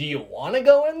 do you want to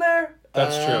go in there?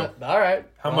 That's true. All right.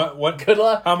 Good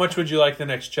luck. How much would you like the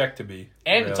next check to be?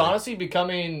 And really? It's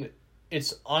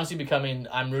honestly becoming,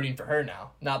 I'm rooting for her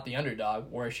now, not the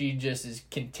underdog, where she just is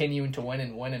continuing to win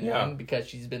and win and win because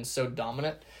she's been so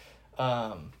dominant.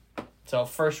 So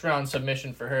first round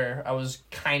submission for her. I was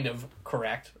kind of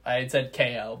correct. I had said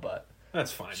KO, but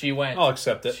that's fine. I'll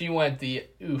accept it. She went the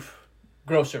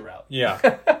grosser route. Yeah.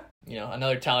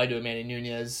 Another tally to Amanda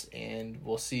Nunes, and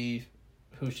we'll see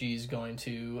who she's going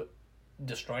to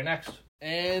destroy next.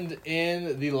 And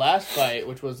in the last fight,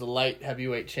 which was the light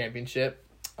heavyweight championship,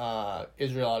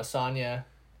 Israel Adesanya,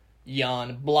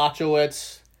 Jan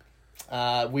Blachowicz.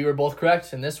 We were both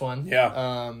correct in this one.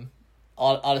 Yeah.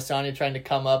 Adesanya trying to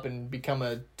come up and become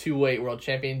a 2-weight world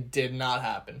champion did not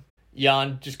happen.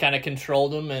 Jan just kind of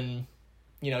controlled him and,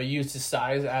 used his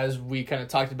size as we kind of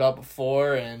talked about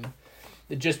before, and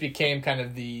it just became kind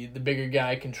of the bigger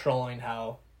guy controlling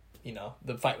how,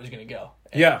 the fight was going to go.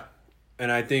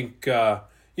 And I think,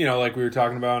 like we were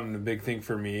talking about, and the big thing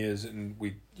for me is, and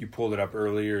you pulled it up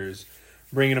earlier, is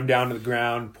bringing him down to the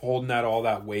ground, holding all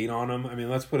that weight on him. I mean,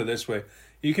 let's put it this way.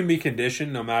 You can be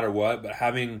conditioned no matter what, but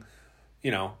having,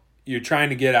 you're trying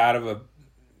to get out of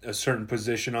a certain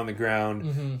position on the ground.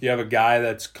 Mm-hmm. You have a guy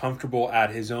that's comfortable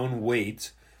at his own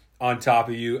weight on top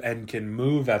of you and can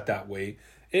move at that weight.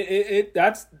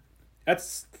 That's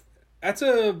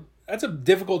a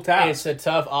difficult task. It's a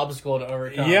tough obstacle to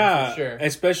overcome. Yeah, for sure.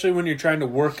 Especially when you're trying to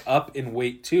work up in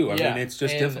weight too. I mean, it's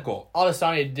just difficult.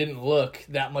 Adesanya didn't look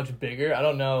that much bigger. I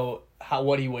don't know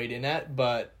what he weighed in at,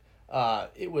 but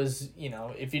it was,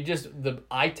 if you just the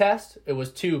eye test, it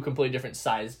was two completely different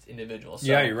sized individuals. So,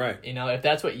 yeah, you're right. If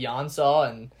that's what Jan saw,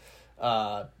 and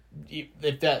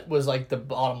if that was like the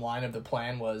bottom line of the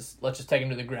plan was, let's just take him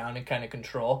to the ground and kind of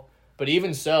control. But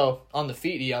even so, on the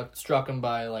feet, he outstruck him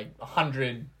by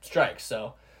 100 strikes.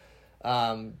 So,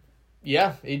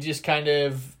 he just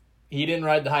he didn't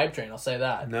ride the hype train. I'll say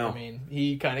that. No, I mean,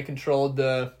 he kind of controlled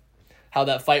how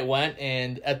that fight went,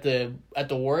 and at the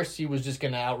worst, he was just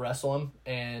gonna out wrestle him.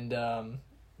 And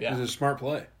it was a smart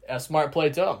play. A smart play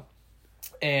to him.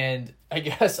 And I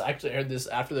guess I actually heard this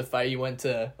after the fight. He went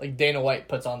to Dana White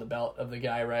puts on the belt of the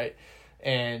guy, right?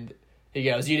 And he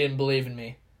goes, "You didn't believe in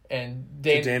me." And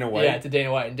to Dana White? Yeah, to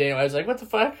Dana White. And Dana White was like, what the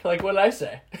fuck? What did I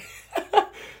say?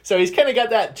 So he's kind of got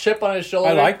that chip on his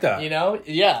shoulder. I like that.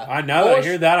 Yeah. Now that I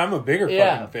hear that, I'm a bigger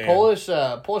fucking fan.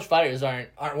 Polish fighters aren't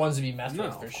ones to be messed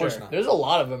with, for sure. Not. There's a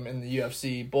lot of them in the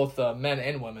UFC, both men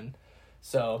and women.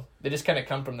 So they just kind of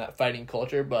come from that fighting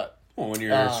culture. But when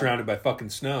you're surrounded by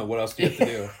fucking snow, what else do you have to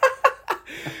do?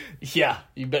 Yeah,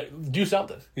 you better do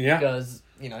something. Yeah. Because,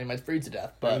 you might freeze to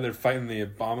death. But they're fighting the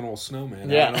abominable snowman.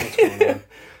 Yeah. I don't know what's going on.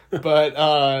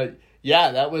 But,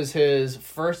 that was his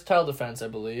first title defense, I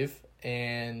believe.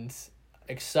 And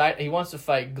he wants to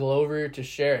fight Glover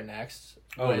Teixeira next.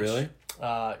 Oh, really?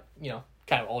 Kind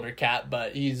of older cat,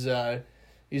 but he's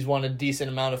won a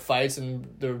decent amount of fights in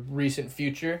the recent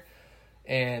future.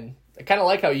 And I kind of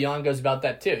like how Jan goes about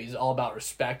that, too. He's all about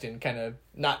respect and kind of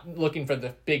not looking for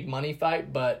the big money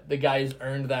fight, but the guy's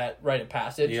earned that rite of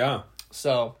passage. Yeah.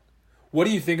 So... What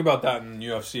do you think about that in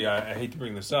UFC? I hate to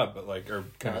bring this up, but or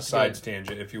kind of sides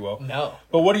tangent, if you will. No.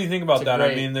 But what do you think about that?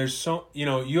 I mean, there's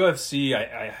UFC,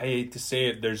 I hate to say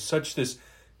it, there's such this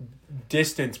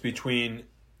distance between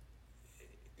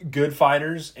good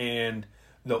fighters and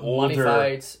the older... Money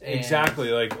fights.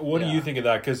 Exactly. What do you think of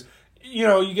that? Because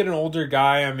You get an older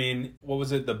guy. I mean, what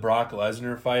was it? The Brock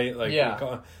Lesnar fight? Like,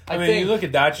 I mean, you look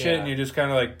at that shit and you're just kind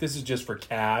of like, this is just for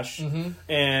cash. Mm-hmm.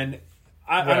 And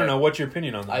I don't know. What's your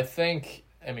opinion on that? I think,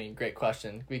 great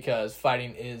question, because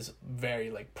fighting is very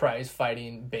like prize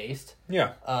fighting based.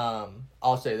 Yeah.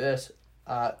 I'll say this.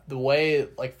 The way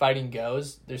like fighting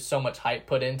goes, there's so much hype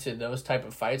put into those type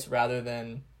of fights rather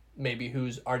than maybe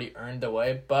who's already earned the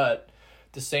way. But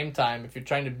at the same time, if you're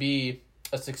trying to be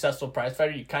a successful prize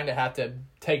fighter, you kind of have to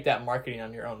take that marketing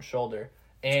on your own shoulder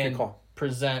and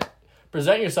present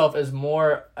yourself as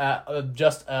more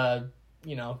just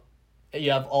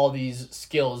you have all these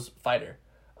skills fighter.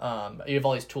 You have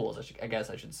all these tools, I guess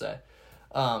I should say.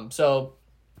 So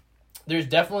there's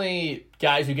definitely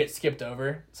guys who get skipped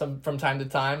over from time to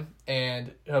time,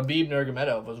 and Khabib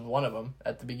Nurmagomedov was one of them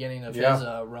at the beginning of his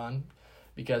run,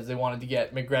 because they wanted to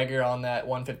get McGregor on that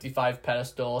 155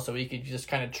 pedestal so he could just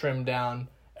kind of trim down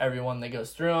everyone that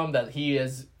goes through him, that he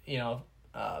is,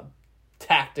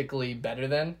 tactically better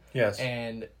than. Yes.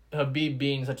 And Khabib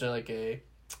being such a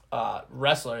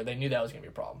wrestler, they knew that was going to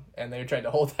be a problem. And they tried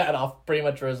to hold that off pretty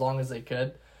much for as long as they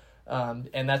could.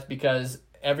 And that's because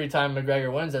every time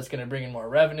McGregor wins, that's going to bring in more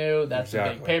revenue. That's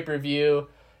a big pay-per-view.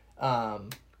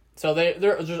 So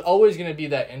there's always going to be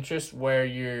that interest where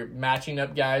you're matching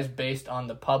up guys based on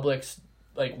the public's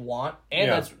want, and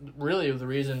that's really the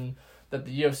reason that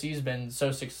the UFC's been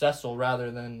so successful rather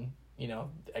than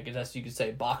I guess you could say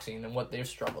boxing and what they've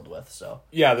struggled with. So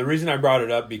the reason I brought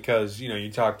it up because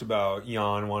you talked about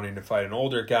Jan wanting to fight an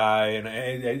older guy,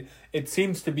 and it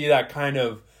seems to be that kind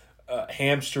of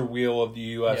hamster wheel of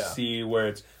the UFC where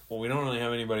it's, well, we don't really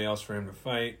have anybody else for him to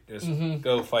fight. Just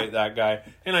go fight that guy.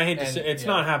 And I hate to say it's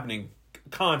not happening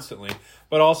constantly,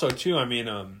 but also too,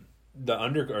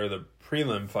 the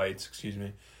prelim fights,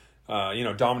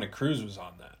 Dominic Cruz was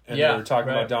on that, and they were talking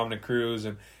about Dominic Cruz,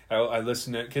 and I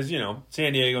listened to it because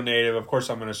San Diego native. Of course,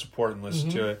 I'm going to support and listen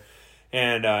to it.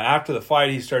 And after the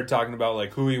fight, he started talking about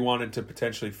who he wanted to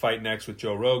potentially fight next with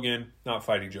Joe Rogan. Not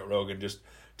fighting Joe Rogan, just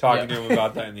talking to him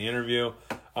about that in the interview.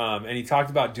 And he talked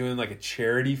about doing a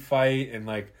charity fight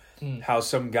and how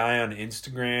some guy on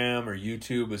Instagram or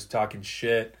YouTube was talking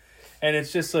shit. And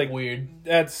it's just weird.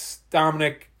 That's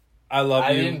Dominic. I love you.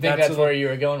 I didn't think that's where you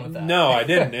were going with that. No, I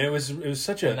didn't. It was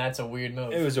such a... And that's a weird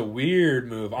move. It was a weird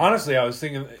move. Honestly, I was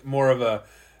thinking more of a...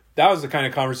 That was the kind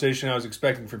of conversation I was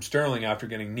expecting from Sterling after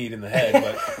getting kneed in the head.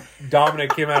 But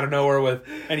Dominic came out of nowhere with...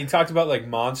 And he talked about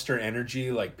Monster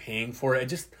Energy, paying for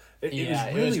it. It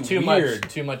was really weird.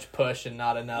 Too much push and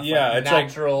not enough it's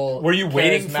natural, were you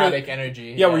waiting charismatic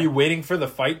energy. Yeah, were you waiting for the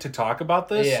fight to talk about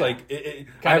this? Yeah. It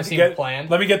kind of seemed planned.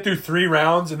 Let me get through 3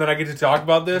 rounds and then I get to talk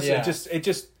about this. Yeah. It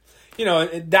just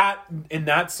that in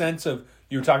that sense of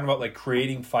you were talking about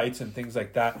creating fights and things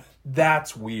like that,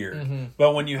 that's weird. Mm-hmm.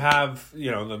 But when you have the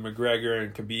McGregor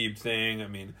and Khabib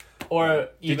thing, or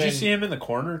even, did you see him in the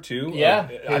corner too? Yeah,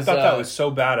 I thought that was so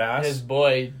badass. His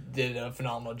boy did a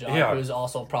phenomenal job. Yeah. He was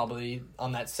also probably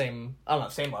on that same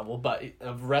level, but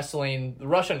of wrestling, the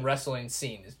Russian wrestling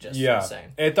scene is just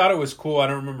insane. I thought it was cool. I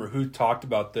don't remember who talked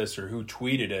about this or who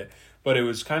tweeted it, but it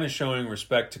was kind of showing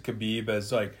respect to Khabib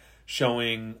as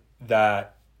showing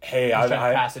that, hey, I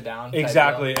pass it down.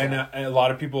 Exactly. And a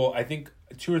lot of people, I think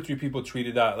 2 or 3 people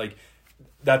tweeted that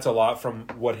that's a lot from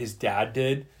what his dad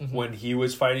did when he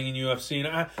was fighting in UFC. And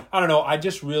I don't know, I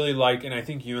just really and I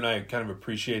think you and I kind of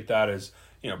appreciate that as,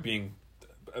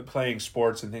 playing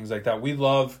sports and things like that. We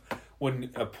love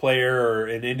when a player or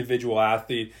an individual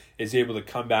athlete is able to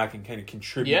come back and kind of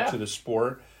contribute to the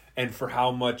sport, and for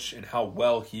how much and how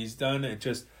well he's done. It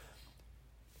just,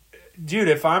 dude,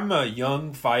 if I'm a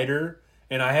young fighter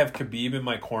and I have Khabib in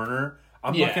my corner,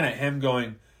 I'm looking at him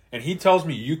going, and he tells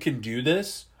me you can do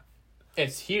this.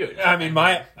 It's huge.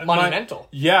 Monumental.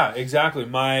 Yeah, exactly.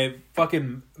 My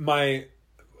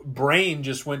brain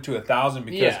just went to 1,000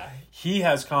 because he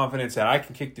has confidence that I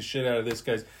can kick the shit out of this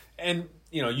guy's. And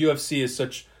UFC is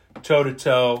such toe to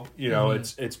toe.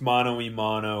 It's mano y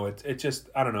mano. It's just,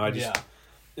 I don't know.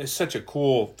 It's such a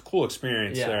cool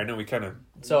experience there. I know we kind of.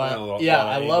 So I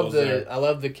love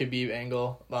the Khabib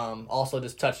angle. Also,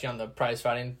 just touching on the prize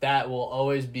fighting, that will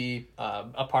always be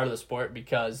a part of the sport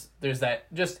because there's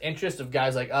that just interest of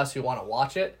guys like us who want to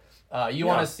watch it. You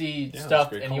want to see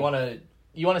stuff, and you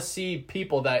want to see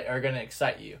people that are going to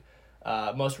excite you.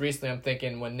 Most recently, I'm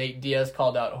thinking when Nate Diaz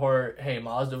called out Jorge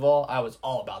Masvidal, I was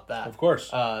all about that. Of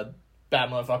course, bad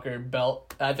motherfucker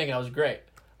belt. I think that was great.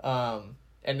 And,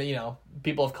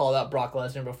 people have called out Brock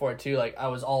Lesnar before, too. I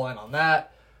was all in on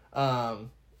that.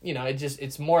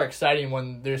 It's more exciting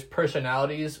when there's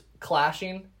personalities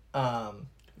clashing.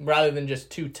 rather than just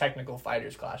two technical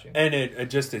fighters clashing. And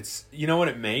it's you know what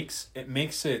it makes? It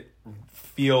makes it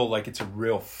feel like it's a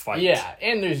real fight. Yeah,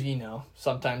 and there's,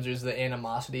 sometimes there's the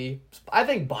animosity. I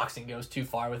think boxing goes too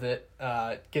far with it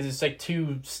because it's like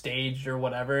too staged or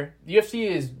whatever.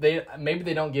 UFC maybe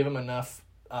they don't give them enough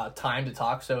time to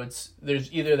talk, so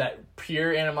there's either that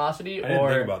pure animosity I didn't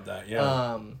think about that.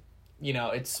 Yeah.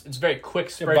 It's very quick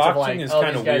spurts boxing of like, is oh,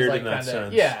 kind these of guys weird like in that kinda,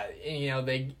 sense. yeah,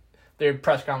 and, their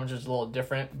press conference is a little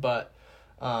different, but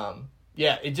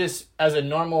yeah, it just, as a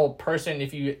normal person,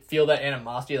 if you feel that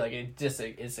animosity, like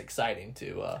it's exciting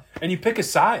to and you pick a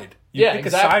side. You pick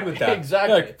a side with that.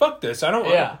 Exactly. You're like, fuck this.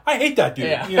 I hate that dude.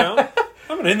 Yeah.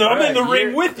 I'm in the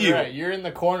ring with you. Right, you're in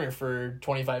the corner for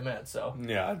 25 minutes. So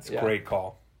yeah, it's a great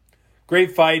call.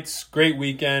 Great fights, great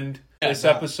weekend. This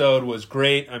episode was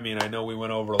great. I mean, I know we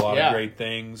went over a lot of great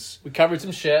things. We covered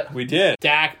some shit. We did.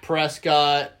 Dak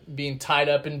Prescott being tied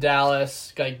up in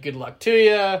Dallas. Good luck to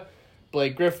you.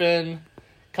 Blake Griffin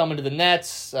coming to the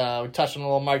Nets. We touched on a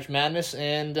little March Madness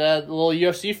and a little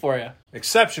UFC for you.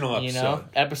 Exceptional episode.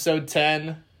 Episode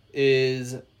 10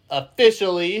 is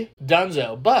officially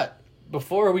donezo. But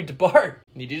before we depart,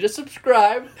 need you to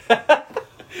subscribe.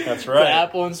 That's right. To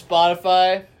Apple and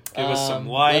Spotify. Give us some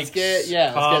likes, let's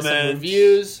get some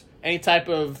reviews. Any type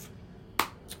of,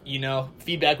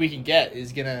 feedback we can get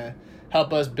is going to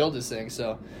help us build this thing.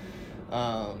 So,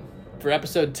 for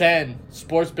episode 10,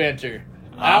 Sports Banter,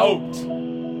 out.